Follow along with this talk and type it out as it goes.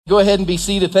Go ahead and be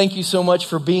seated. Thank you so much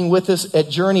for being with us at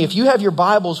Journey. If you have your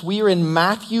Bibles, we are in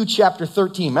Matthew chapter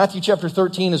 13. Matthew chapter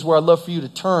 13 is where I'd love for you to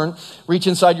turn. Reach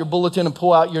inside your bulletin and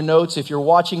pull out your notes. If you're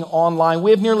watching online,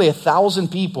 we have nearly 1,000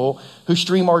 people who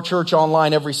stream our church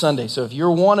online every Sunday. So if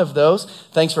you're one of those,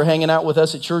 thanks for hanging out with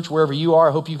us at church wherever you are.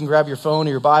 I hope you can grab your phone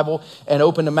or your Bible and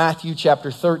open to Matthew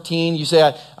chapter 13. You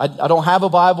say, I don't have a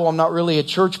Bible. I'm not really a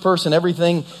church person.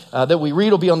 Everything that we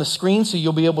read will be on the screen, so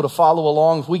you'll be able to follow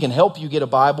along. If we can help you get a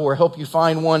Bible or help you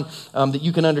find one that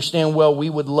you can understand well, we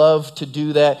would love to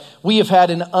do that. We have had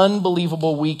an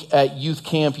unbelievable week at youth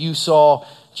camp. You saw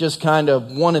just kind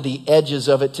of one of the edges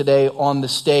of it today on the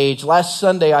stage. Last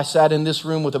Sunday, I sat in this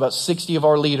room with about 60 of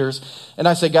our leaders, and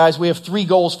I said, guys, we have 3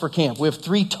 goals for camp. We have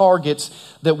 3 targets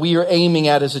that we are aiming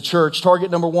at as a church.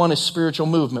 Target number 1 is spiritual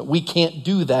movement. We can't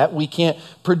do that. We can't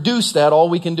produce that. All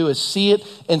we can do is see it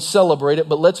and celebrate it.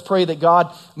 But let's pray that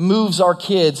God moves our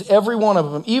kids, every one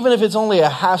of them, even if it's only a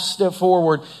half step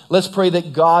forward. Let's pray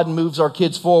that God moves our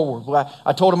kids forward.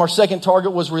 I told them our second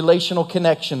target was relational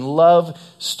connection. Love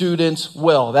students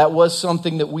well. That was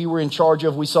something that we were in charge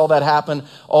of. We saw that happen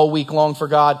all week long for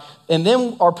God. And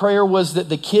then our prayer was that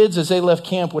the kids, as they left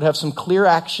camp, would have some clear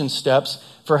action steps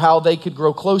for how they could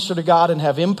grow closer to God and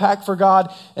have impact for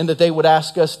God, and that they would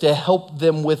ask us to help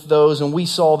them with those. And we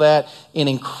saw that in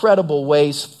incredible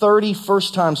ways. 30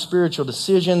 first-time spiritual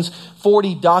decisions,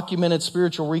 40 documented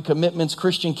spiritual recommitments,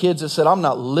 Christian kids that said, I'm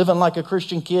not living like a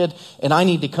Christian kid, and I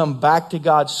need to come back to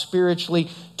God spiritually.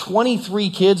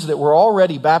 23 kids that were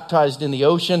already baptized in the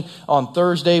ocean on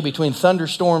Thursday between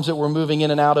thunderstorms that were moving in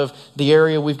and out of the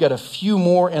area. We've got a few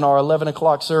more in our 11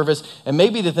 o'clock service. And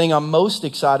maybe the thing I'm most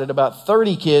excited about,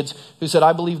 30 kids who said,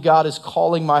 I believe God is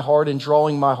calling my heart and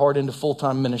drawing my heart into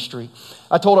full-time ministry.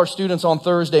 I told our students on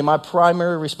Thursday, my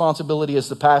primary responsibility as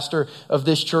the pastor of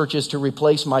this church is to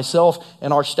replace myself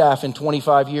and our staff in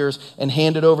 25 years and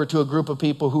hand it over to a group of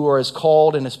people who are as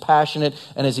called and as passionate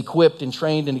and as equipped and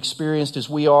trained and experienced as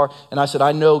we are. And I said,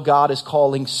 I know God is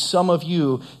calling some of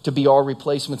you to be our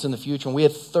replacements in the future. And we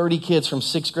had 30 kids from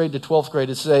 6th grade to 12th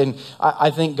grade saying,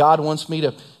 I think God wants me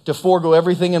to forego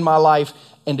everything in my life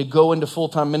and to go into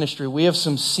full-time ministry. We have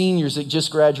some seniors that just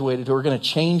graduated who are going to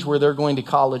change where they're going to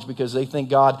college because they think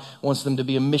God wants them to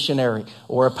be a missionary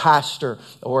or a pastor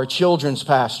or a children's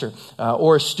pastor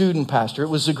or a student pastor. It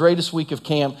was the greatest week of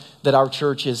camp that our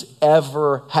church has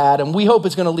ever had, and we hope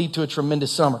it's going to lead to a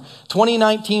tremendous summer.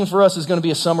 2019 for us is going to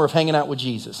be a summer of hanging out with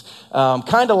Jesus,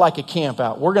 kind of like a camp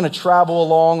out. We're going to travel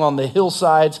along on the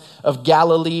hillsides of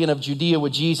Galilee and of Judea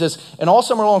with Jesus, and all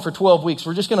summer long for 12 weeks,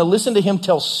 we're just going to listen to him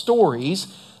tell stories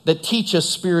that teach us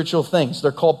spiritual things.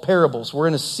 They're called parables. We're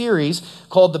in a series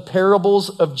called The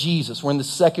Parables of Jesus. We're in the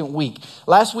 2nd week.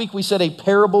 Last week we said a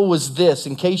parable was this.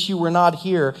 In case you were not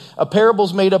here, a parable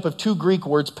is made up of 2 Greek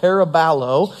words,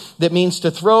 paraballo, that means to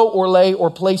throw or lay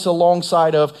or place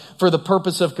alongside of for the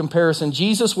purpose of comparison.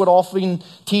 Jesus would often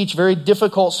teach very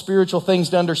difficult spiritual things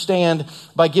to understand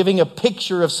by giving a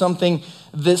picture of something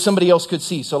that somebody else could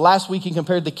see. So last week he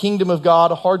compared the kingdom of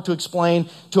God, hard to explain,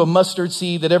 to a mustard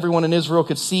seed that everyone in Israel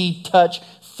could see, touch,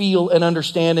 feel, and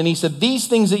understand. And he said, these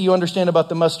things that you understand about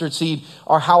the mustard seed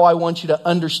are how I want you to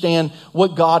understand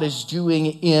what God is doing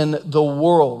in the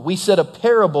world. We said a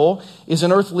parable is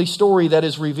an earthly story that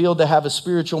is revealed to have a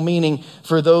spiritual meaning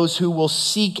for those who will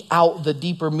seek out the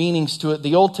deeper meanings to it.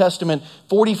 The Old Testament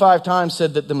 45 times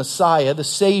said that the Messiah, the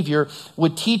Savior,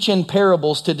 would teach in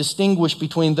parables to distinguish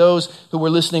between those who were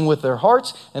listening with their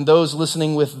hearts and those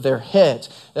listening with their heads.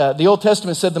 The Old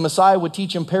Testament said the Messiah would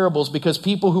teach in parables because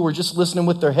people who were just listening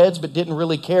with their heads but didn't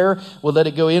really care would let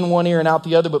it go in one ear and out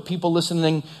the other. But people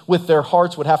listening with their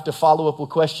hearts would have to follow up with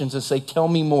questions and say, tell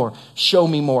me more, show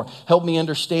me more, help me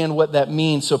understand what that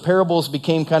means. So parables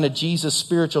became kind of Jesus'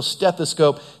 spiritual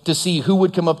stethoscope to see who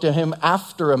would come up to him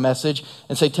after a message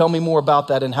and say, tell me more about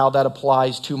that and how that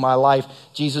applies to my life.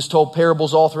 Jesus told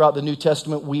parables all throughout the New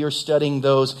Testament. We are studying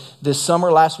those this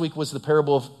summer. Last week was the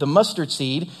parable of the mustard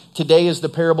seed. Today is the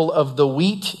parable of the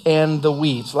wheat and the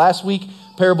weeds. Last week,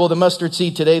 parable of the mustard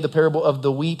seed. Today, the parable of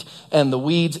the wheat and the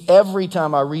weeds. Every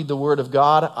time I read the word of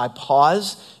God, I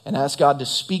pause and ask God to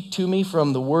speak to me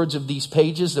from the words of these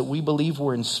pages that we believe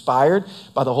were inspired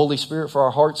by the Holy Spirit for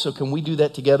our hearts. So can we do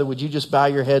that together? Would you just bow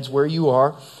your heads where you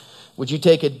are? Would you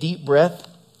take a deep breath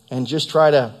and just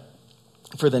try to,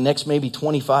 for the next maybe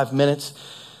 25 minutes,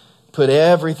 put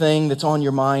everything that's on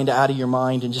your mind out of your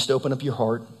mind and just open up your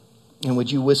heart. And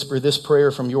would you whisper this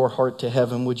prayer from your heart to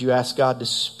heaven? Would you ask God to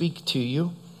speak to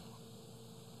you?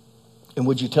 And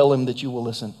would you tell him that you will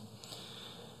listen?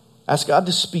 Ask God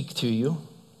to speak to you.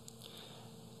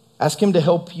 Ask him to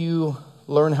help you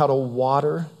learn how to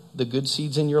water the good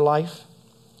seeds in your life.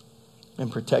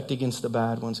 and protect against the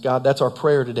bad ones. God, that's our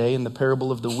prayer today in the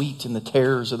parable of the wheat and the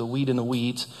tares, or the wheat and the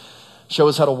weeds. Show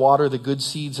us how to water the good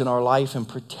seeds in our life and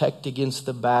protect against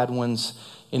the bad ones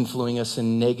influencing us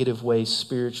in negative ways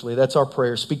spiritually. That's our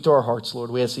prayer. Speak to our hearts, Lord.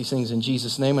 We ask these things in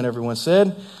Jesus' name, and everyone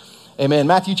said, amen.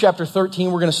 Matthew chapter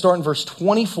 13, we're going to start in verse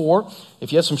 24.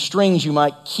 If you have some strings, you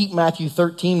might keep Matthew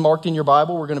 13 marked in your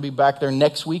Bible. We're going to be back there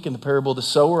next week in the parable of the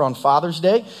sower on Father's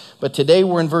Day. But today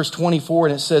we're in verse 24,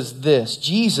 and it says this: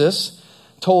 Jesus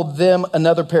told them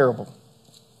another parable.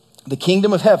 The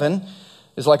kingdom of heaven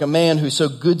is like a man who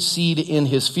sowed good seed in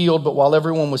his field, but while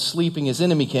everyone was sleeping, his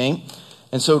enemy came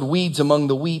and sowed weeds among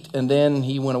the wheat, and then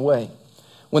he went away.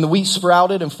 When the wheat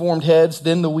sprouted and formed heads,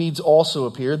 then the weeds also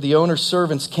appeared. The owner's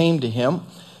servants came to him,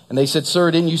 and they said,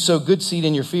 "Sir, didn't you sow good seed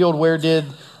in your field? Where did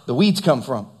the weeds come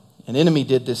from?" "An enemy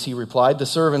did this," he replied. The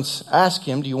servants asked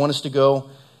him, "Do you want us to go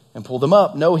and pull them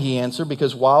up?" "No," he answered,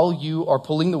 "because while you are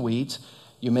pulling the weeds,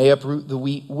 you may uproot the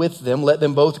wheat with them. Let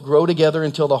them both grow together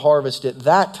until the harvest. At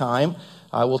that time,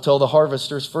 I will tell the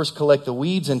harvesters, first collect the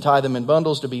weeds and tie them in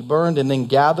bundles to be burned, and then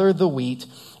gather the wheat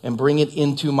and bring it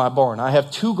into my barn." I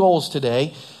have two goals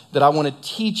today that I want to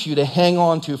teach you to hang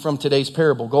on to from today's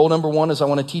parable. Goal number one is I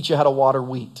want to teach you how to water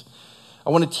wheat. I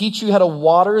want to teach you how to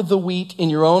water the wheat in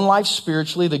your own life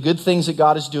spiritually, the good things that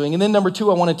God is doing. And then number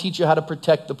two, I want to teach you how to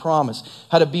protect the promise,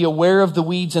 how to be aware of the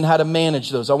weeds and how to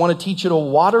manage those. I want to teach you to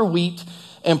water wheat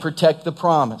and protect the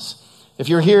promise. If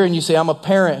you're here and you say, "I'm a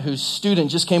parent whose student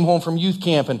just came home from youth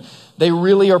camp and they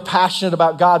really are passionate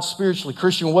about God spiritually.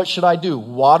 Christian, what should I do?"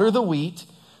 Water the wheat,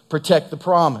 protect the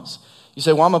promise. You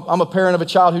say, "Well, I'm a parent of a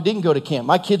child who didn't go to camp.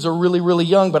 My kids are really, really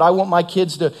young, but I want my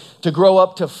kids to grow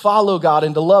up to follow God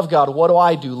and to love God."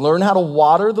 What do? Learn how to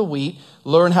water the wheat,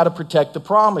 learn how to protect the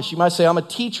promise. You might say, "I'm a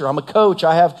teacher, I'm a coach,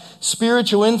 I have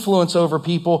spiritual influence over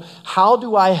people. How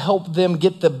do I help them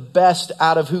get the best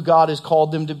out of who God has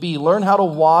called them to be?" Learn how to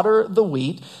water the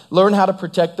wheat, learn how to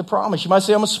protect the promise. You might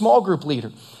say, "I'm a small group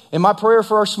leader. And my prayer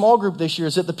for our small group this year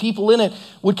is that the people in it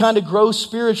would kind of grow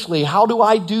spiritually. How do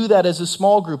I do that as a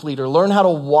small group leader?" Learn how to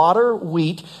water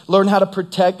wheat, learn how to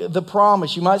protect the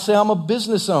promise. You might say, "I'm a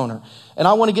business owner and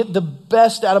I want to get the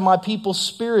best out of my people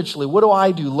spiritually. What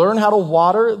do? Learn how to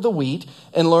water the wheat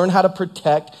and learn how to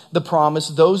protect the promise."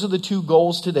 Those are the two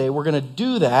goals today. We're going to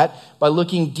do that by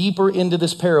looking deeper into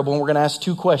this parable, and we're going to ask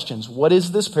two questions. What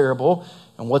is this parable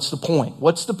and what's the point?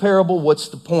 What's the parable? What's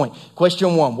the point?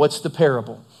 Question one, what's the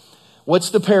parable?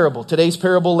 What's the parable? Today's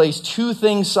parable lays two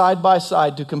things side by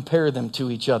side to compare them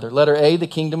to each other. Letter A, the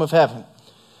kingdom of heaven.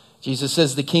 Jesus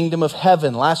says the kingdom of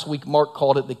heaven. Last week, Mark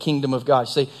called it the kingdom of God.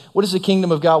 You say, what is the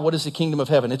kingdom of God? What is the kingdom of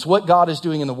heaven? It's what God is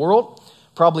doing in the world.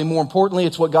 Probably more importantly,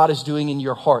 it's what God is doing in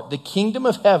your heart. The kingdom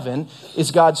of heaven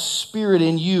is God's spirit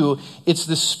in you. It's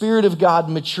the spirit of God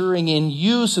maturing in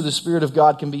you so the spirit of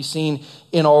God can be seen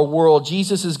in our world.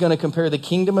 Jesus is going to compare the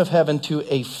kingdom of heaven to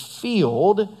a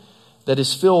field that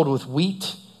is filled with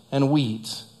wheat and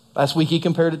weeds. Last week he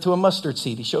compared it to a mustard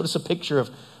seed. He showed us a picture of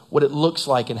what it looks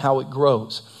like and how it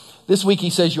grows. This week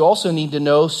he says you also need to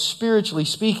know, spiritually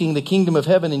speaking, the kingdom of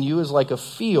heaven in you is like a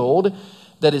field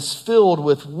that is filled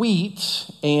with wheat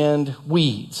and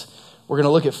weeds. We're going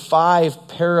to look at 5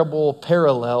 parable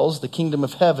parallels. The kingdom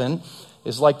of heaven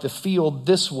is like the field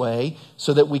this way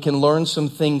so that we can learn some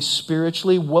things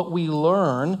spiritually. What we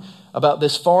learn about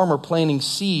this farmer planting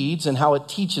seeds and how it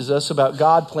teaches us about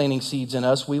God planting seeds in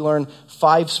us, we learn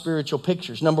 5 spiritual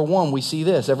pictures. Number 1, we see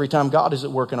this. Every time God is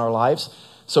at work in our lives,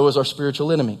 so is our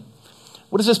spiritual enemy.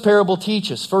 What does this parable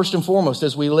teach us? First and foremost,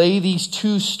 as we lay these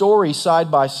two stories side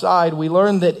by side, we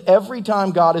learn that every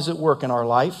time God is at work in our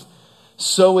life,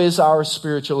 so is our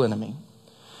spiritual enemy.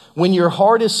 When your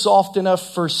heart is soft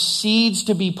enough for seeds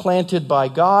to be planted by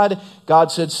God,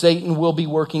 God said Satan will be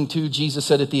working too. Jesus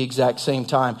said at the exact same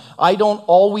time. I don't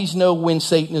always know when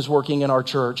Satan is working in our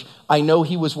church. I know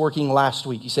he was working last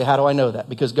week. You say, how do I know that?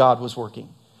 Because God was working.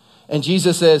 And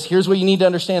Jesus says, here's what you need to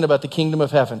understand about the kingdom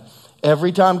of heaven.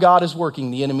 Every time God is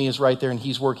working, the enemy is right there and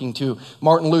he's working too.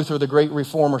 Martin Luther, the great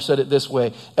reformer, said it this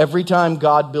way. Every time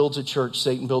God builds a church,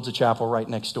 Satan builds a chapel right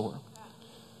next door.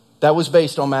 That was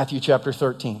based on Matthew chapter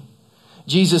 13.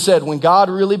 Jesus said, when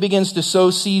God really begins to sow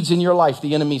seeds in your life,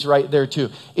 the enemy's right there too.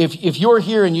 If you're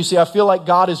here and you say, I feel like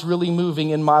God is really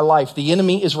moving in my life, the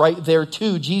enemy is right there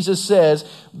too. Jesus says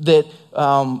that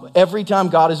every time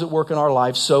God is at work in our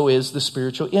lives, so is the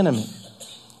spiritual enemy.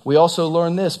 We also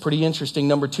learn this, pretty interesting.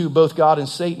 Number 2, both God and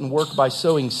Satan work by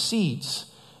sowing seeds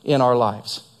in our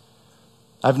lives.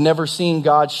 I've never seen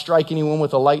God strike anyone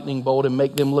with a lightning bolt and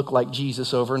make them look like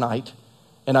Jesus overnight.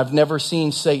 And I've never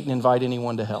seen Satan invite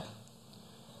anyone to hell.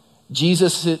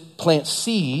 Jesus plants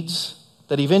seeds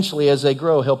that eventually, as they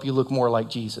grow, help you look more like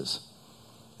Jesus.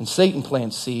 And Satan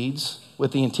plants seeds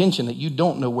with the intention that you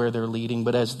don't know where they're leading,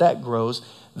 but as that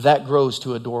grows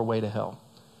to a doorway to hell.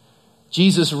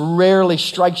 Jesus rarely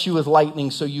strikes you with lightning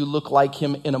so you look like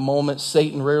him in a moment.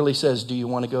 Satan rarely says, do you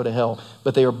want to go to hell?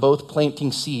 But they are both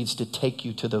planting seeds to take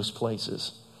you to those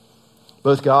places.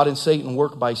 Both God and Satan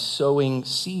work by sowing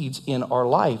seeds in our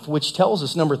life, which tells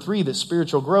us, number 3, that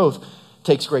spiritual growth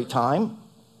takes great time.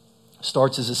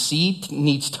 Starts as a seed,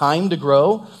 needs time to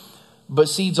grow, but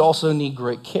seeds also need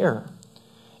great care.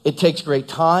 It takes great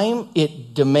time.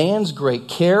 It demands great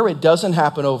care. It doesn't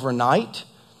happen overnight.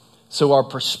 So our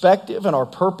perspective and our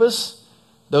purpose,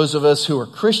 those of us who are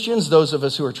Christians, those of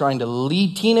us who are trying to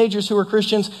lead teenagers who are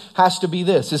Christians, has to be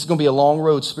this. This is going to be a long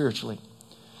road spiritually.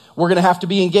 We're going to have to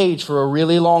be engaged for a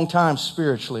really long time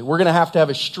spiritually. We're going to have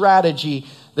a strategy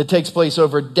that takes place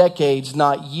over decades,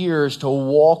 not years, to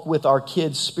walk with our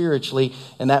kids spiritually.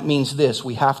 And that means this.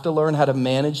 We have to learn how to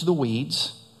manage the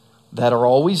weeds that are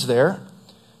always there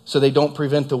so they don't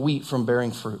prevent the wheat from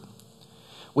bearing fruit.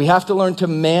 We have to learn to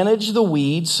manage the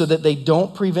weeds so that they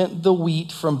don't prevent the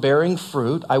wheat from bearing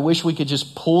fruit. I wish we could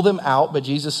just pull them out, but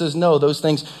Jesus says, no, those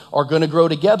things are going to grow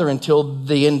together until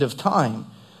the end of time.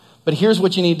 But here's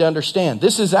what you need to understand.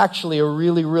 This is actually a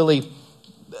really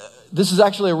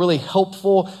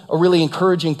helpful, a really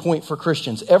encouraging point for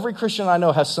Christians. Every Christian I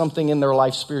know has something in their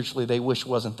life spiritually they wish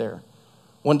wasn't there.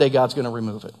 One day God's going to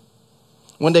remove it.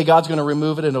 One day God's going to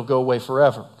remove it and it'll go away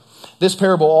forever. This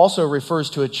parable also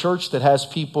refers to a church that has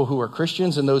people who are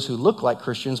Christians and those who look like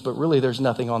Christians, but really there's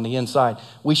nothing on the inside.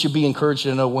 We should be encouraged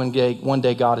to know one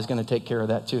day God is going to take care of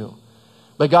that too.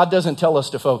 But God doesn't tell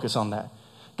us to focus on that.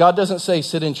 God doesn't say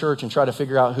sit in church and try to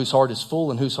figure out whose heart is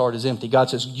full and whose heart is empty. God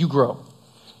says you grow.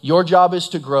 Your job is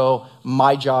to grow.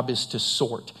 My job is to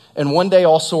sort. And one day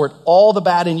I'll sort all the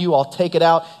bad in you. I'll take it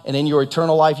out. And in your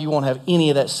eternal life, you won't have any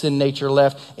of that sin nature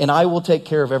left. And I will take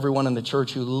care of everyone in the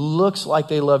church who looks like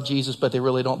they love Jesus, but they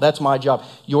really don't. That's my job.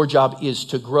 Your job is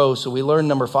to grow. So we learn,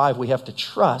 number 5, we have to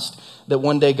trust that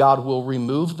one day God will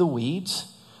remove the weeds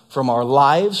from our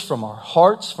lives, from our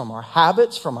hearts, from our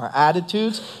habits, from our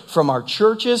attitudes, from our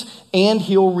churches, and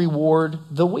he'll reward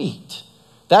the wheat.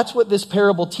 That's what this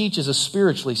parable teaches us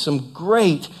spiritually, some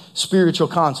great spiritual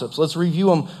concepts. Let's review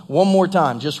them one more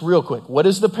time, just real quick. What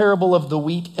does the parable of the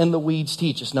wheat and the weeds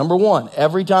teach us? Number 1,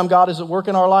 every time God is at work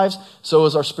in our lives, so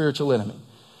is our spiritual enemy.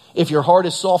 If your heart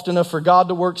is soft enough for God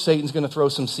to work, Satan's going to throw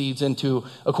some seeds into,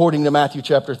 according to Matthew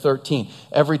chapter 13.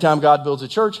 Every time God builds a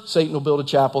church, Satan will build a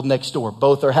chapel next door.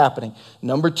 Both are happening.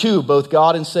 Number 2, both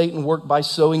God and Satan work by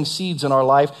sowing seeds in our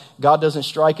life. God doesn't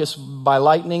strike us by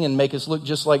lightning and make us look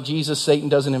just like Jesus. Satan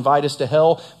doesn't invite us to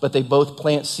hell, but they both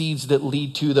plant seeds that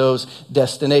lead to those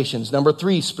destinations. Number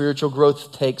 3, spiritual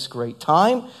growth takes great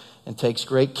time and takes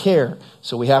great care.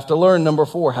 So we have to learn, number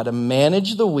 4, how to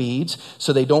manage the weeds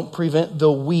so they don't prevent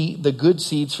the good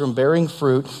seeds from bearing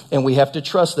fruit. And we have to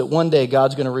trust that one day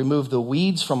God's going to remove the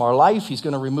weeds from our life. He's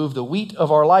going to remove the wheat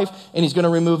of our life, and he's going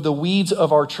to remove the weeds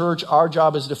of our church. Our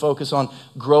job is to focus on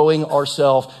growing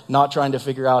ourselves, not trying to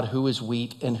figure out who is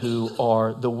wheat and who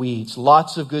are the weeds.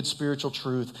 Lots of good spiritual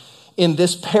truth in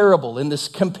this parable, in this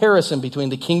comparison between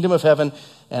the kingdom of heaven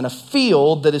and a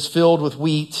field that is filled with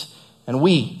wheat and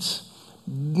weeds.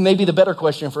 Maybe the better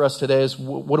question for us today is,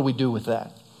 what do we do with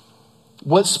that?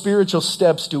 What spiritual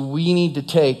steps do we need to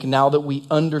take now that we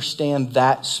understand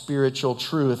that spiritual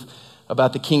truth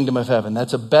about the kingdom of heaven?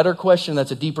 That's a better question.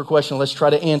 That's a deeper question. Let's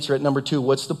try to answer it. Number 2,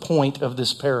 what's the point of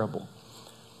this parable?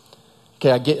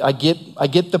 Okay, I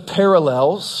get the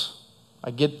parallels. I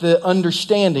get the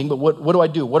understanding, but what do I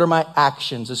do? What are my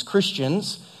actions as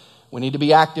Christians? We need to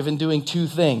be active in doing 2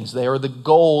 things. They are the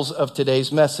goals of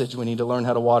today's message. We need to learn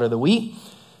how to water the wheat.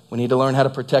 We need to learn how to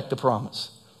protect the promise.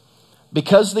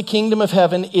 Because the kingdom of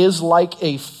heaven is like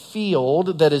a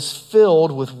field that is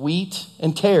filled with wheat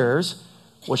and tares,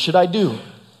 what should I do?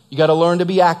 You got to learn to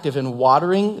be active in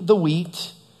watering the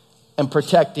wheat and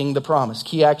protecting the promise.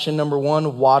 Key action number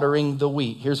 1, watering the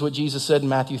wheat. Here's what Jesus said in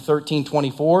Matthew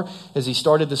 13:24. As he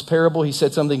started this parable, he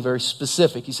said something very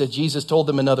specific. He said, Jesus told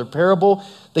them another parable.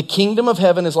 The kingdom of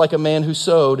heaven is like a man who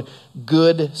sowed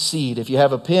good seed. If you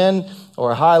have a pen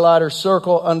or a highlighter,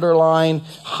 circle, underline,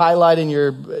 highlight in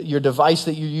your device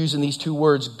that you're using these 2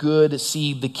 words, good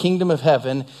seed. The kingdom of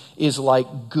heaven is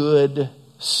like good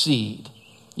seed.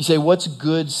 You say, what's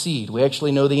good seed? We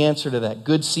actually know the answer to that.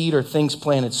 Good seed are things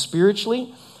planted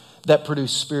spiritually that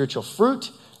produce spiritual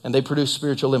fruit, and they produce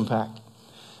spiritual impact.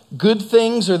 Good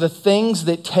things are the things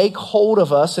that take hold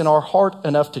of us in our heart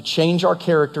enough to change our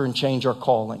character and change our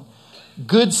calling.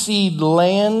 Good seed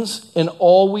lands and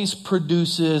always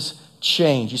produces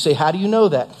change. You say, how do you know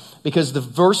that? Because the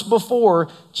verse before,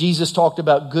 Jesus talked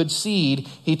about good seed.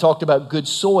 He talked about good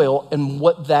soil, and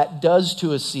what that does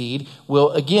to a seed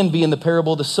will again be in the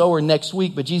parable of the sower next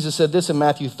week. But Jesus said this in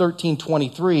Matthew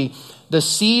 13:23, the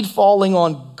seed falling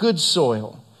on good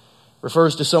soil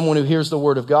refers to someone who hears the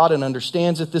word of God and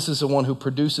understands it. This is the one who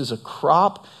produces a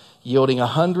crop yielding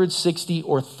 160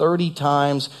 or 30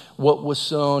 times what was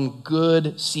sown.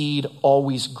 Good seed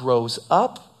always grows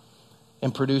up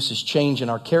and produces change in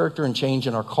our character and change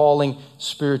in our calling,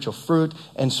 spiritual fruit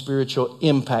and spiritual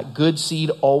impact. Good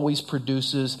seed always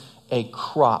produces a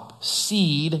crop.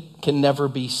 Seed can never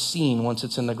be seen once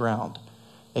it's in the ground.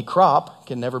 A crop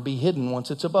can never be hidden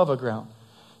once it's above the ground.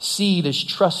 Seed is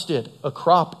trusted. A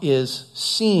crop is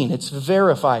seen. It's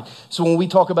verified. So when we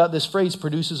talk about this phrase,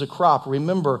 produces a crop,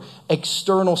 remember,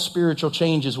 external spiritual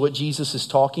change is what Jesus is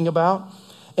talking about.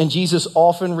 And Jesus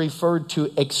often referred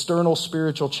to external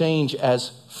spiritual change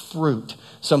as fruit.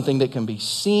 Something that can be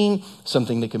seen,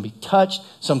 something that can be touched,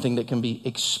 something that can be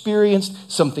experienced,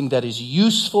 something that is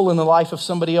useful in the life of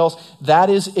somebody else. That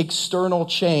is external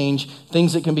change.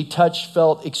 Things that can be touched,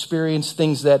 felt, experienced,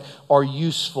 things that are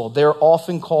useful. They're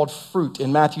often called fruit.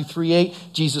 In Matthew 3:8,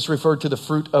 Jesus referred to the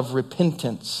fruit of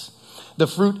repentance. The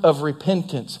fruit of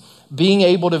repentance. Being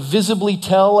able to visibly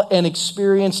tell and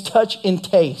experience, touch and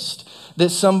taste that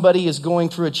somebody is going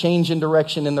through a change in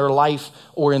direction in their life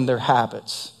or in their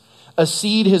habits. A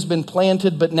seed has been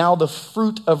planted, but now the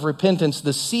fruit of repentance,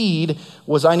 the seed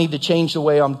was, I need to change the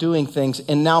way I'm doing things.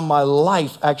 And now my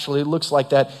life actually looks like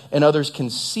that, and others can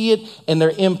see it, and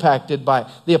they're impacted by it.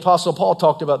 The Apostle Paul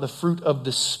talked about the fruit of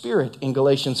the Spirit in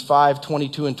Galatians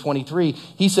 5:22 and 23.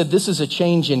 He said this is a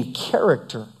change in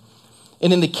character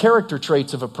and in the character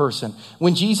traits of a person.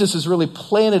 When Jesus is really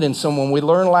planted in someone, we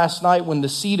learned last night, when the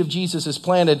seed of Jesus is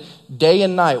planted day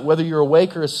and night, whether you're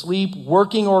awake or asleep,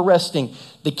 working or resting,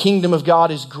 the kingdom of God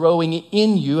is growing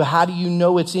in you. How do you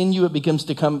know it's in you? It begins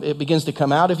to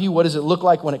come out of you. What does it look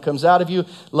like when it comes out of you?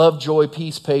 Love, joy,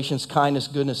 peace, patience, kindness,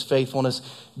 goodness, faithfulness,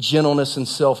 gentleness, and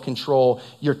self-control.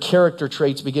 Your character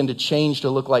traits begin to change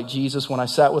to look like Jesus. When I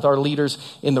sat with our leaders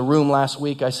in the room last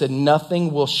week, I said,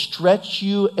 nothing will stretch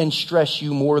you and stress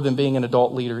you more than being an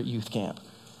adult leader at youth camp.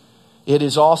 It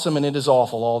is awesome and it is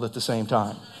awful all at the same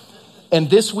time. And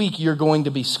this week, you're going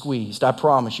to be squeezed. I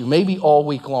promise you. Maybe all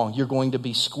week long, you're going to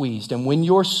be squeezed. And when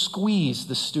you're squeezed,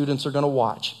 the students are going to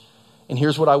watch. And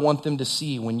here's what I want them to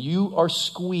see. When you are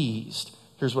squeezed,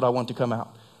 here's what I want to come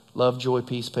out. Love, joy,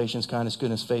 peace, patience, kindness,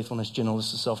 goodness, faithfulness,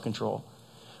 gentleness, and self-control.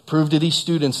 Prove to these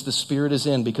students the Spirit is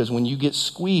in, because when you get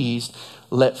squeezed,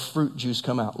 let fruit juice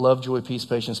come out. Love, joy, peace,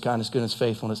 patience, kindness, goodness,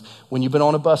 faithfulness. When you've been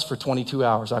on a bus for 22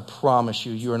 hours, I promise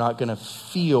you, you are not going to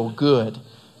feel good.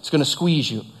 It's going to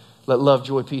squeeze you. Let love,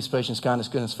 joy, peace, patience, kindness,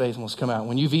 goodness, faithfulness come out.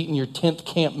 When you've eaten your 10th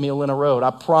camp meal in a row, I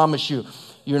promise you,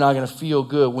 you're not going to feel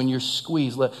good. When you're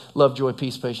squeezed, let love, joy,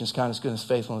 peace, patience, kindness, goodness,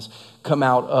 faithfulness come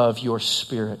out of your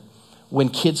spirit. When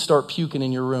kids start puking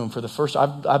in your room for the first,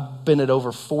 I've been at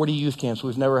over 40 youth camps.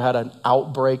 We've never had an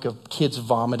outbreak of kids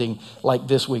vomiting like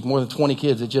this week. More than 20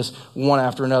 kids that just one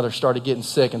after another started getting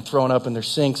sick and throwing up in their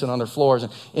sinks and on their floors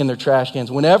and in their trash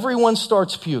cans. When everyone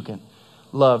starts puking,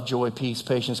 love, joy, peace,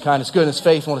 patience, kindness, goodness,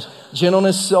 faithfulness,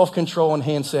 gentleness, self-control, and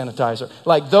hand sanitizer.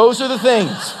 Like, those are the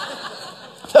things.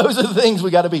 Those are the things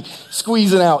we got to be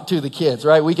squeezing out to the kids,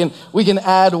 right? We can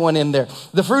add one in there.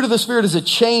 The fruit of the Spirit is a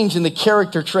change in the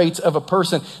character traits of a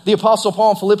person. The Apostle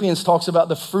Paul in Philippians talks about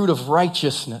the fruit of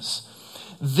righteousness.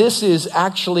 This is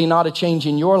actually not a change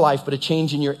in your life, but a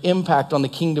change in your impact on the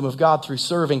kingdom of God through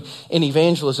serving in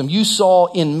evangelism. You saw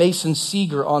in Mason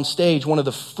Seeger on stage one of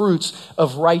the fruits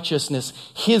of righteousness.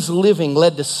 His living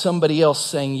led to somebody else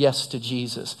saying yes to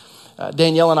Jesus.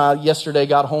 Danielle and I yesterday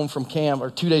got home from camp,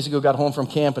 or 2 days ago got home from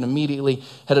camp, and immediately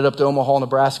headed up to Omaha,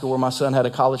 Nebraska, where my son had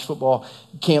a college football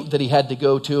camp that he had to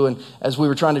go to. And as we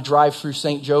were trying to drive through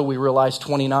St. Joe, we realized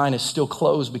 29 is still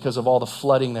closed because of all the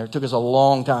flooding there. It took us a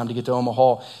long time to get to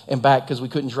Omaha and back because we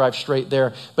couldn't drive straight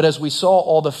there. But as we saw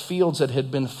all the fields that had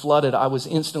been flooded, I was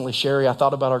instantly, Sherry, I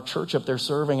thought about our church up there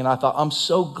serving, and I thought, I'm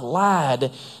so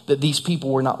glad that these people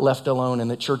were not left alone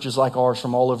and that churches like ours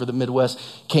from all over the Midwest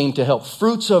came to help.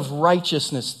 Fruits of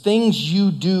righteousness, things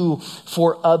you do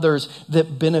for others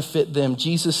that benefit them.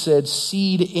 Jesus said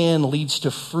seed in leads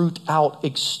to fruit out,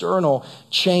 external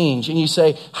change. And you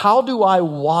say, how do I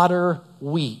water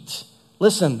wheat?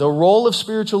 Listen, the role of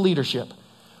spiritual leadership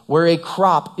where a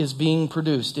crop is being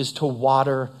produced is to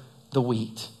water the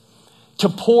wheat. To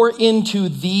pour into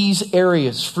these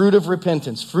areas, fruit of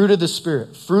repentance, fruit of the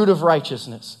Spirit, fruit of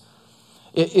righteousness.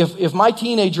 If my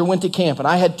teenager went to camp, and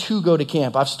I had two go to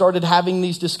camp, I've started having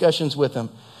these discussions with them.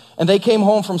 and they came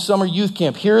home from summer youth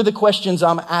camp. Here are the questions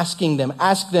I'm asking them.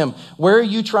 Ask them, where are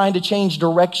you trying to change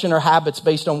direction or habits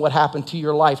based on what happened to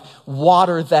your life?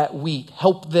 Water that wheat.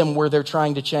 Help them where they're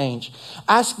trying to change.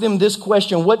 Ask them this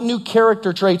question, what new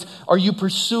character traits are you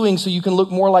pursuing so you can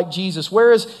look more like Jesus?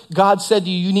 Where has God said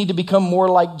to you, you need to become more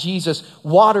like Jesus?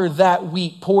 Water that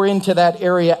wheat. Pour into that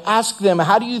area. Ask them,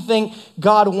 how do you think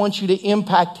God wants you to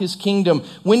impact his kingdom?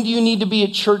 When do you need to be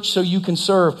at church so you can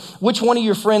serve? Which one of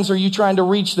your friends are you trying to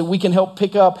reach that we can help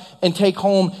pick up and take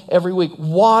home every week?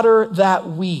 Water that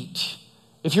wheat.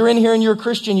 If you're in here and you're a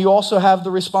Christian, you also have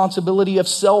the responsibility of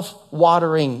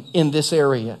self-watering in this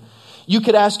area. You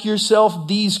could ask yourself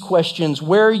these questions.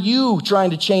 Where are you trying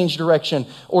to change direction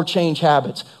or change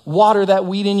habits? Water that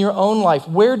wheat in your own life.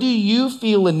 Where do you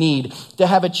feel a need to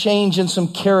have a change in some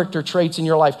character traits in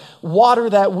your life? Water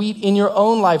that wheat in your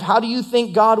own life. How do you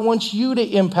think God wants you to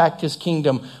impact his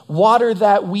kingdom? Water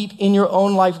that wheat in your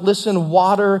own life. Listen,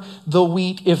 water the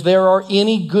wheat. If there are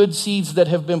any good seeds that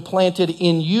have been planted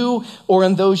in you or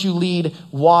in those you lead,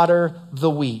 water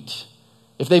the wheat.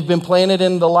 If they've been planted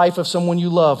in the life of someone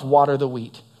you love, water the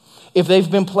wheat. If they've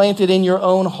been planted in your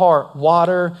own heart,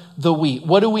 water the wheat.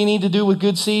 What do we need to do with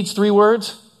good seeds? 3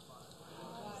 words.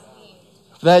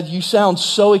 That you sound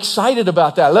so excited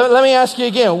about that. Let me ask you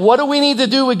again. What do we need to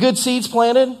do with good seeds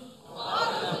planted?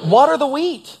 Water the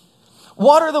wheat.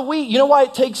 Water the wheat. You know why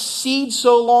it takes seeds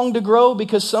so long to grow?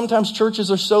 Because sometimes churches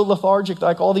are so lethargic,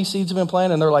 like all these seeds have been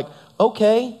planted, and they're like,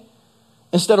 okay.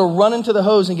 Instead of running to the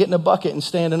hose and getting a bucket and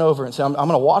standing over and saying, I'm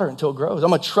going to water it until it grows. I'm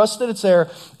going to trust that it's there,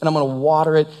 and I'm going to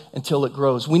water it until it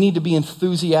grows. We need to be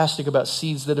enthusiastic about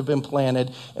seeds that have been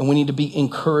planted, and we need to be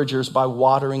encouragers by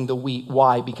watering the wheat.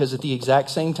 Why? Because at the exact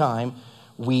same time,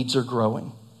 weeds are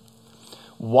growing.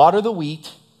 Water the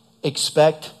wheat,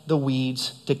 expect the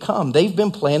weeds to come. They've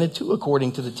been planted too,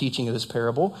 according to the teaching of this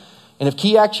parable. And if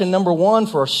key action number 1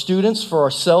 for our students, for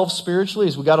ourselves spiritually,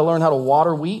 is we got to learn how to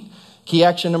water wheat. Key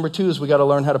action number 2 is we got to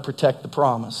learn how to protect the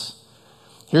promise.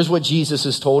 Here's what Jesus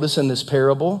has told us in this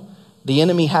parable. The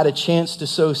enemy had a chance to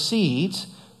sow seeds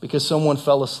because someone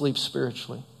fell asleep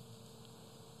spiritually.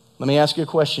 Let me ask you a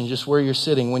question, just where you're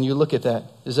sitting when you look at that.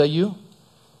 Is that you?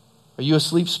 Are you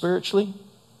asleep spiritually?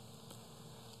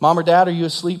 Mom or dad, are you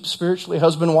asleep spiritually?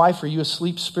 Husband, wife, are you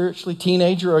asleep spiritually?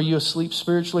 Teenager, are you asleep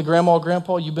spiritually? Grandma,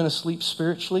 grandpa, you've been asleep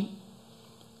spiritually?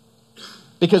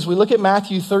 Because we look at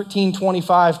Matthew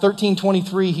 13:25,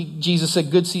 13:23, Jesus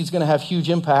said good seed's going to have huge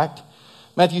impact.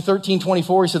 Matthew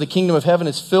 13:24, he said the kingdom of heaven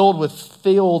is filled with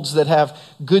fields that have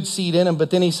good seed in them. But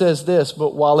then he says this,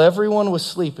 but while everyone was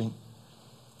sleeping,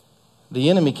 the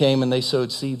enemy came and they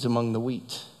sowed seeds among the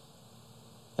wheat.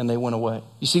 And they went away.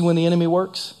 You see when the enemy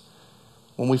works?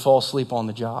 When we fall asleep on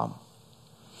the job.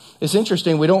 It's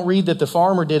interesting, we don't read that the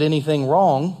farmer did anything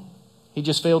wrong. He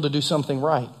just failed to do something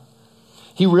right.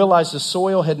 He realized the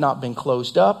soil had not been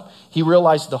closed up. He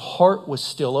realized the heart was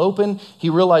still open. He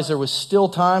realized there was still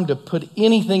time to put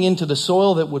anything into the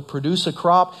soil that would produce a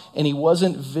crop. And he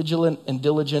wasn't vigilant and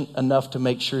diligent enough to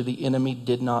make sure the enemy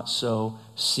did not sow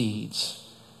seeds.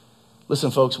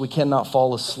 Listen, folks, we cannot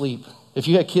fall asleep. If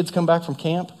you had kids come back from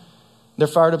camp, they're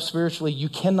fired up spiritually, you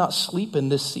cannot sleep in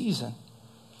this season.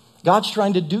 God's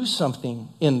trying to do something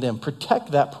in them.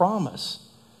 Protect that promise.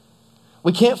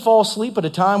 We can't fall asleep at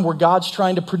a time where God's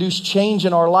trying to produce change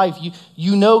in our life.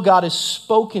 You know God has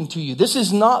spoken to you. This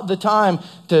is not the time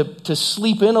to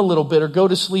sleep in a little bit or go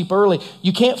to sleep early.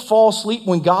 You can't fall asleep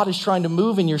when God is trying to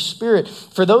move in your spirit.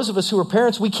 For those of us who are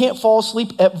parents, we can't fall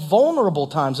asleep at vulnerable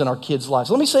times in our kids'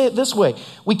 lives. Let me say it this way.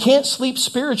 We can't sleep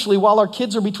spiritually while our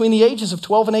kids are between the ages of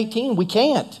 12 and 18. We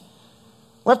can't.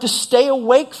 We have to stay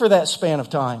awake for that span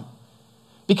of time.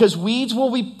 Because weeds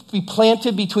will be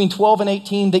planted between 12 and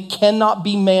 18 that cannot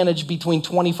be managed between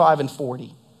 25 and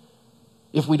 40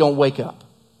 if we don't wake up.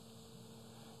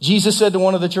 Jesus said to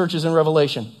one of the churches in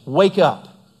Revelation, wake up.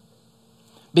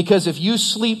 Because if you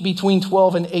sleep between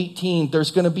 12 and 18,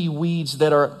 there's going to be weeds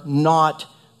that are not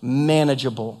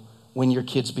manageable when your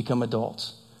kids become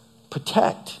adults.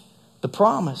 Protect the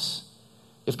promise.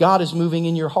 If God is moving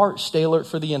in your heart, stay alert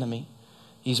for the enemy.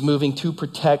 He's moving to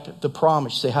protect the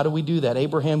promise. You say, how do we do that?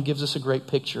 Abraham gives us a great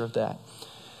picture of that.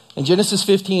 In Genesis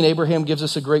 15, Abraham gives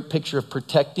us a great picture of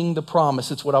protecting the promise.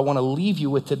 It's what I want to leave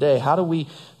you with today. How do we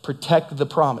protect the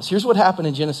promise? Here's what happened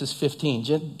in Genesis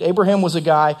 15. Abraham was a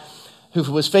guy who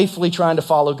was faithfully trying to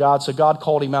follow God. So God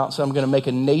called him out and said, I'm going to make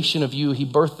a nation of you. He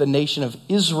birthed the nation of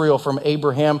Israel from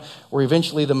Abraham, where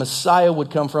eventually the Messiah would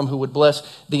come from, who would bless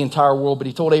the entire world. But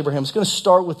he told Abraham, it's going to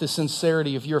start with the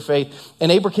sincerity of your faith.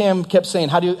 And Abraham kept saying,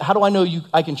 how do I know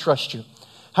I can trust you?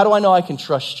 How do I know I can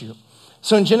trust you?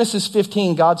 So in Genesis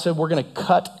 15, God said, we're going to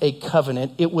cut a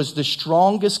covenant. It was the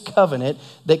strongest covenant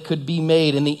that could be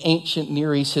made in the ancient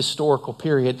Near East historical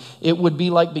period. It would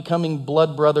be like becoming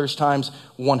blood brothers times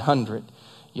 100.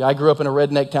 Yeah, I grew up in a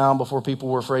redneck town before people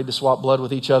were afraid to swap blood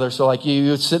with each other. So like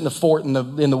you would sit in the fort in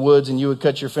the woods and you would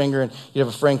cut your finger and you'd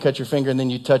have a friend cut your finger and then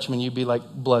you'd touch them and you'd be like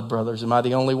blood brothers. Am I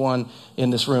the only one in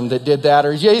this room that did that?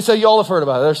 Or yeah, so you all have heard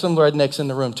about it. There's some rednecks in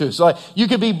the room too. So like, you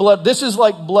could be this is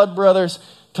like blood brothers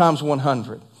times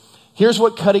 100. Here's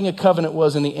what cutting a covenant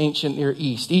was in the ancient Near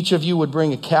East. Each of you would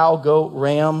bring a cow, goat,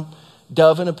 ram,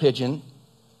 dove, and a pigeon,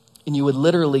 and you would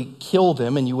literally kill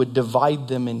them and you would divide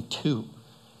them in two.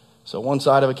 So one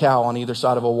side of a cow on either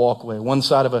side of a walkway, one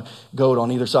side of a goat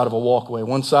on either side of a walkway,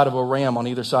 one side of a ram on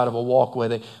either side of a walkway.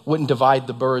 They wouldn't divide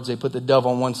the birds. They put the dove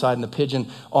on one side and the pigeon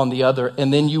on the other.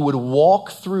 And then you would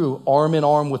walk through arm in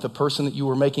arm with the person that you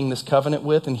were making this covenant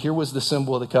with. And here was the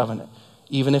symbol of the covenant.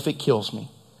 Even if it kills me,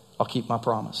 I'll keep my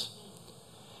promise.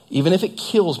 Even if it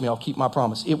kills me, I'll keep my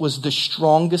promise. It was the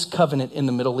strongest covenant in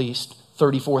the Middle East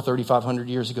 3,500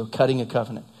 years ago, cutting a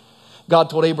covenant.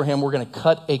 God told Abraham, we're going to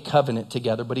cut a covenant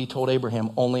together, but he told Abraham,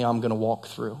 only I'm going to walk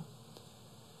through.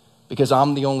 Because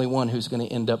I'm the only one who's going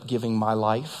to end up giving my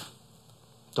life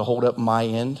to hold up my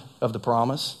end of the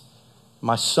promise.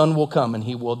 My son will come and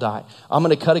he will die. I'm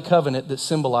going to cut a covenant that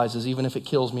symbolizes, even if it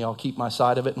kills me, I'll keep my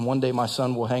side of it. And one day my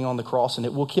son will hang on the cross and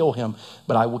it will kill him,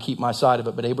 but I will keep my side of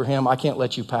it. But Abraham, I can't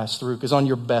let you pass through because on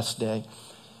your best day,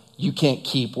 you can't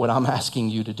keep what I'm asking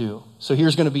you to do. So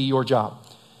here's going to be your job.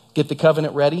 Get the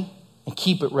covenant ready and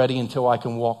keep it ready until I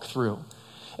can walk through.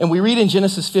 And we read in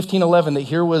Genesis 15:11 that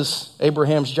here was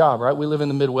Abraham's job, right? We live in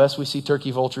the Midwest. We see turkey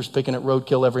vultures picking at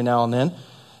roadkill every now and then.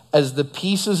 As the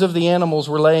pieces of the animals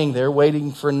were laying there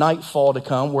waiting for nightfall to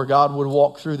come where God would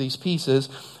walk through these pieces,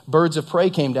 birds of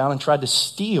prey came down and tried to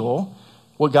steal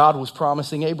what God was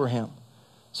promising Abraham.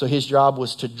 So his job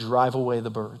was to drive away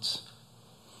the birds.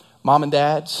 Mom and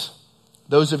dads,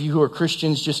 those of you who are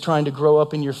Christians just trying to grow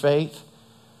up in your faith,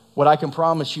 what I can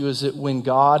promise you is that when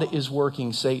God is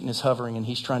working, Satan is hovering and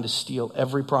he's trying to steal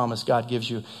every promise God gives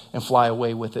you and fly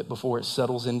away with it before it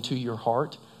settles into your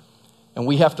heart. And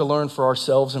we have to learn for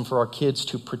ourselves and for our kids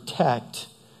to protect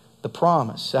the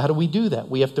promise. So how do we do that?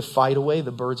 We have to fight away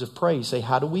the birds of prey. Say,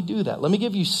 how do we do that? Let me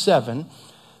give you 7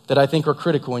 that I think are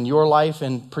critical in your life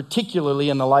and particularly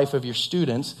in the life of your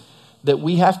students that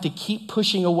we have to keep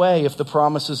pushing away if the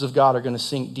promises of God are going to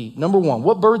sink deep. Number 1,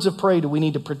 what birds of prey do we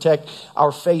need to protect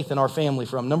our faith and our family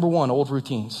from? Number 1, old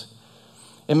routines.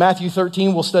 In Matthew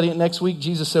 13, we'll study it next week,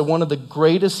 Jesus said one of the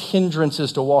greatest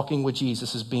hindrances to walking with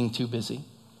Jesus is being too busy.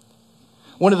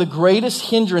 One of the greatest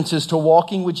hindrances to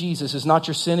walking with Jesus is not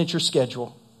your sin, it's your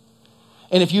schedule.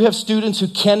 And if you have students who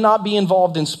cannot be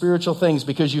involved in spiritual things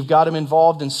because you've got them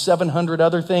involved in 700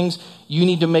 other things, you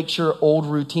need to make sure old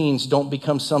routines don't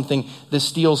become something that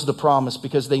steals the promise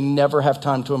because they never have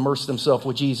time to immerse themselves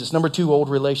with Jesus. Number 2, old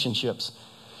relationships.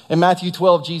 In Matthew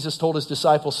 12, Jesus told his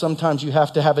disciples, sometimes you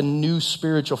have to have a new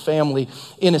spiritual family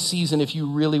in a season if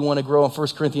you really want to grow. In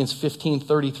 1 Corinthians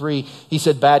 15:33, he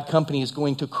said, bad company is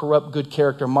going to corrupt good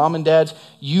character. Mom and dads,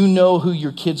 you know who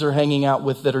your kids are hanging out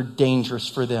with that are dangerous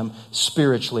for them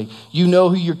spiritually. You know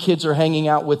who your kids are hanging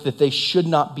out with that they should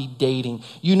not be dating.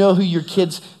 You know who your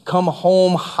kids come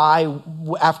home high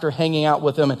after hanging out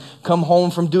with them and come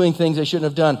home from doing things they shouldn't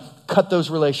have done. Cut those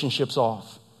relationships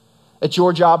off. It's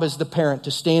your job as the parent to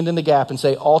stand in the gap and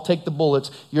say, I'll take the bullets.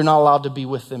 You're not allowed to be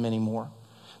with them anymore.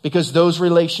 Because those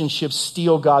relationships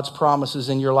steal God's promises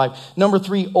in your life. Number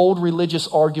 3, old religious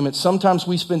arguments. Sometimes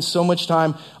we spend so much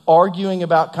time arguing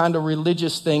about kind of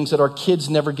religious things that our kids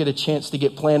never get a chance to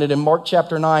get planted. In Mark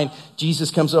chapter 9,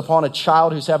 Jesus comes upon a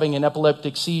child who's having an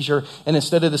epileptic seizure. And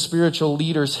instead of the spiritual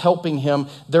leaders helping him,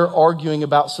 they're arguing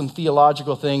about some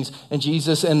theological things. And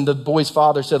Jesus and the boy's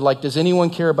father said, does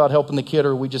anyone care about helping the kid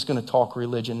or are we just going to talk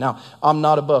religion? Now, I'm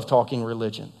not above talking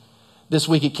religion. This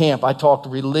week at camp, I talked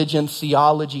religion,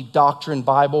 theology, doctrine,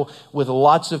 Bible with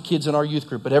lots of kids in our youth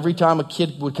group. But every time a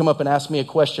kid would come up and ask me a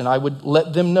question, I would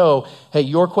let them know, hey,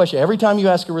 your question, every time you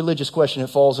ask a religious question, it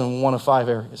falls in one of 5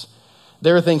 areas.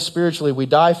 There are things spiritually we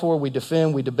die for, we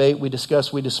defend, we debate, we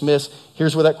discuss, we dismiss.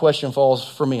 Here's where that question falls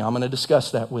for me. I'm going to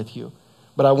discuss that with you.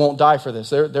 But I won't die for this.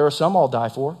 There are some I'll die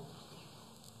for.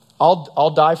 I'll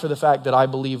die for the fact that I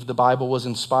believe the Bible was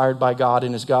inspired by God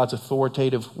and is God's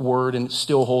authoritative word and it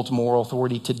still holds moral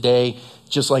authority today,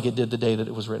 just like it did the day that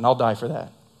it was written. I'll die for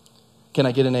that. Can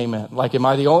I get an amen? Am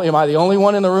I the only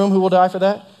one in the room who will die for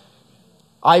that?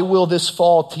 I will this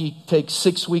fall take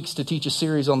 6 weeks to teach a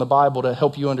series on the Bible to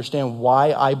help you understand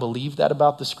why I believe that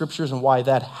about the scriptures and why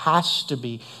that has to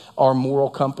be our moral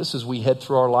compass as we head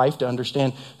through our life to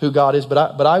understand who God is. But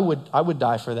I would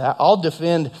die for that. I'll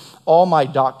defend all my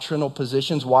doctrinal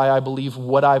positions, why I believe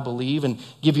what I believe, and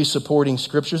give you supporting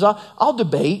scriptures. I'll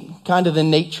debate kind of the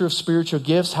nature of spiritual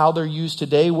gifts, how they're used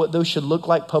today, what those should look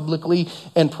like publicly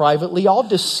and privately. I'll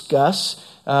discuss,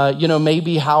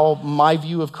 maybe how my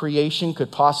view of creation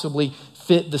could possibly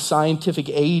fit the scientific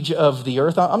age of the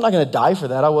earth. I'm not going to die for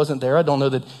that. I wasn't there. I don't know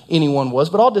that anyone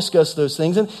was, but I'll discuss those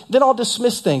things. And then I'll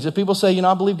dismiss things. If people say,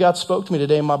 I believe God spoke to me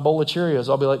today in my bowl of Cheerios,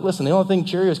 I'll be like, listen, the only thing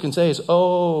Cheerios can say is,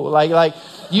 like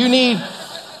you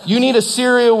need a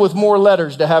cereal with more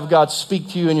letters to have God speak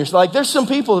to you. And you're like, there's some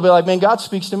people that be like, man, God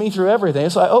speaks to me through everything.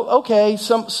 It's like, okay,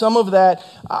 some of that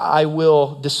I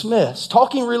will dismiss.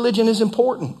 Talking religion is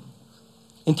important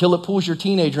until it pulls your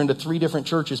teenager into 3 different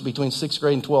churches between 6th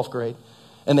grade and 12th grade.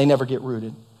 And they never get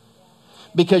rooted.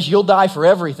 Because you'll die for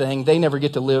everything, they never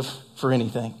get to live for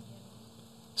anything.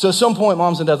 So at some point,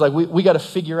 moms and dads, like we got to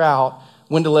figure out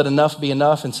when to let enough be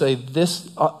enough and say this,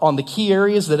 on the key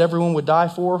areas that everyone would die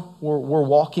for, we're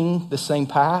walking the same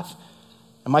path.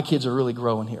 And my kids are really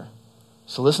growing here.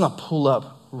 So let's not pull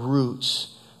up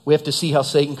roots. We have to see how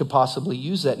Satan could possibly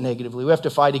use that negatively. We have to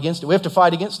fight against it. We have to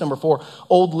fight against, number 4,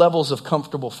 old levels of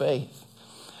comfortable faith.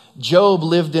 Job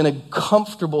lived in a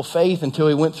comfortable faith until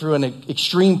he went through an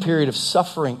extreme period of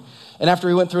suffering. And after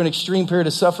he went through an extreme period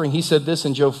of suffering, he said this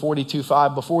in Job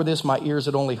 42:5, before this, my ears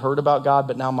had only heard about God,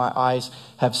 but now my eyes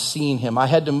have seen him. I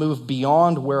had to move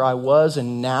beyond where I was,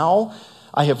 and now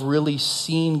I have really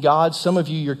seen God. Some of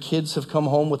you, your kids have come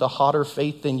home with a hotter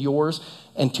faith than yours.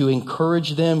 And to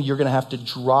encourage them, you're going to have to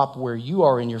drop where you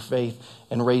are in your faith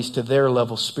and raise to their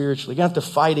level spiritually. You're going to have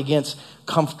to fight against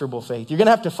comfortable faith. You're going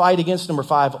to have to fight against, number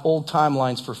 5, old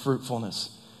timelines for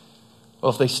fruitfulness.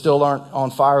 Well, if they still aren't on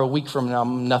fire a week from now,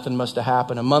 nothing must have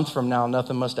happened. A month from now,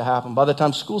 nothing must have happened. By the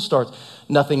time school starts,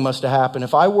 nothing must have happened.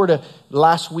 If I were to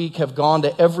last week have gone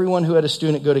to everyone who had a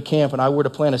student go to camp and I were to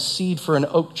plant a seed for an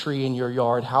oak tree in your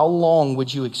yard, how long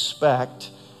would you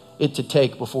expect it to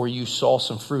take before you saw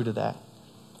some fruit of that?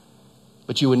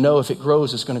 But you would know if it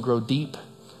grows, it's going to grow deep.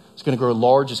 It's going to grow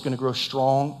large. It's going to grow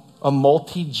strong. A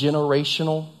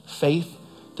multi-generational faith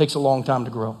takes a long time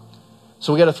to grow.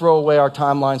 So we got to throw away our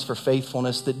timelines for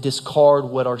faithfulness that discard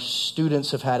what our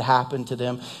students have had happen to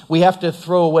them. We have to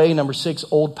throw away, number 6,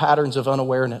 old patterns of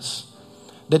unawareness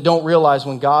that don't realize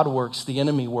when God works, the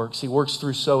enemy works. He works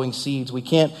through sowing seeds. We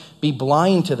can't be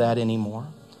blind to that anymore.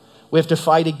 We have to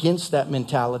fight against that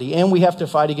mentality. And we have to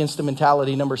fight against the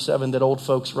mentality, number 7, that old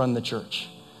folks run the church.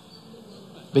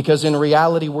 Because in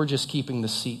reality, we're just keeping the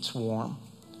seats warm.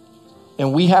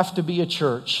 And we have to be a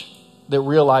church that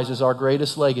realizes our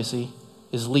greatest legacy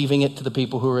is leaving it to the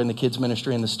people who are in the kids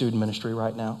ministry and the student ministry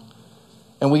right now.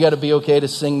 And we got to be okay to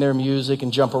sing their music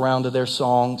and jump around to their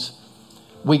songs.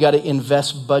 We got to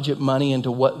invest budget money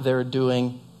into what they're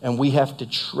doing. And we have to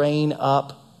train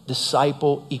up,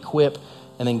 disciple, equip,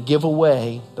 and then give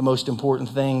away the most important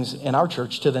things in our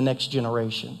church to the next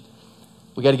generation.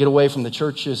 We got to get away from the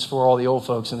churches for all the old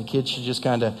folks, and the kids should just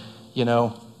kind of,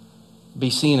 be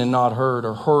seen and not heard,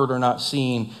 or heard or not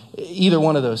seen. Either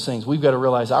one of those things. We've got to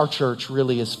realize our church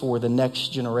really is for the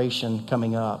next generation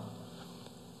coming up.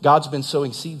 God's been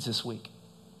sowing seeds this week.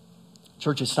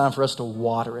 Church, it's time for us to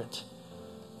water it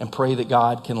and pray that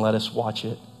God can let us watch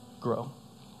it grow.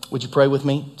 Would you pray with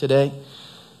me today?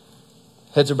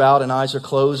 Heads are bowed and eyes are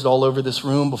closed all over this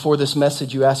room. Before this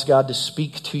message, you asked God to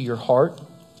speak to your heart,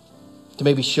 to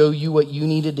maybe show you what you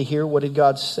needed to hear. What did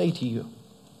God say to you?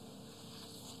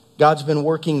 God's been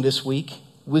working this week.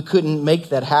 We couldn't make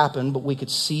that happen, but we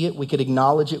could see it. We could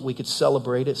acknowledge it. We could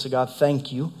celebrate it. So God,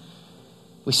 thank you.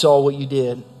 We saw what you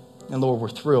did. And Lord, we're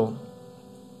thrilled.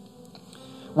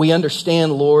 We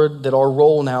understand, Lord, that our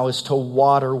role now is to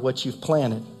water what you've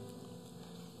planted.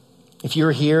 If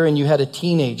you're here and you had a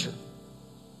teenager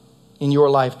in your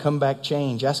life, come back,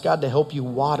 change. Ask God to help you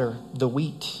water the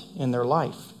wheat in their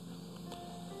life.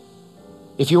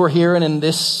 If you are here and in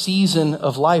this season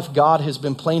of life, God has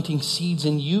been planting seeds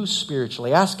in you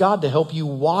spiritually, ask God to help you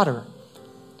water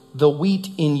the wheat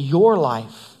in your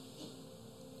life.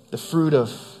 The fruit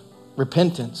of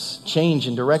repentance, change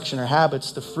in direction or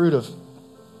habits, the fruit of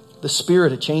the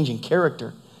Spirit, a change in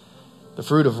character, the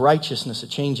fruit of righteousness, a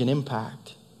change in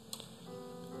impact.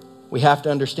 We have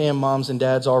to understand, moms and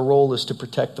dads, our role is to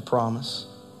protect the promise.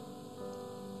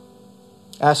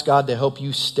 Ask God to help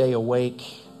you stay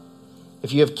awake.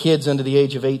 If you have kids under the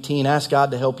age of 18, ask God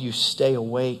to help you stay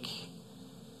awake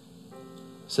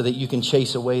so that you can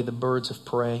chase away the birds of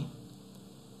prey.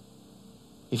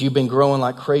 If you've been growing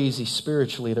like crazy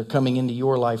spiritually, they're coming into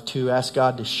your life too. Ask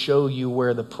God to show you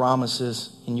where the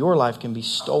promises in your life can be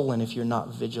stolen if you're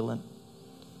not vigilant.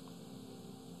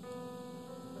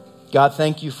 God,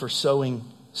 thank you for sowing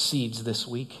seeds this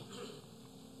week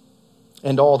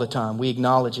and all the time. We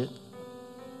acknowledge it.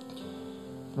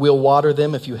 We'll water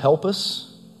them if you help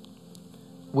us.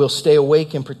 We'll stay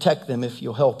awake and protect them if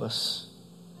you'll help us.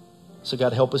 So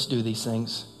God, help us do these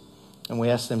things. And we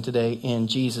ask them today in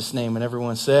Jesus' name. And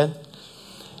everyone said,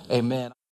 amen.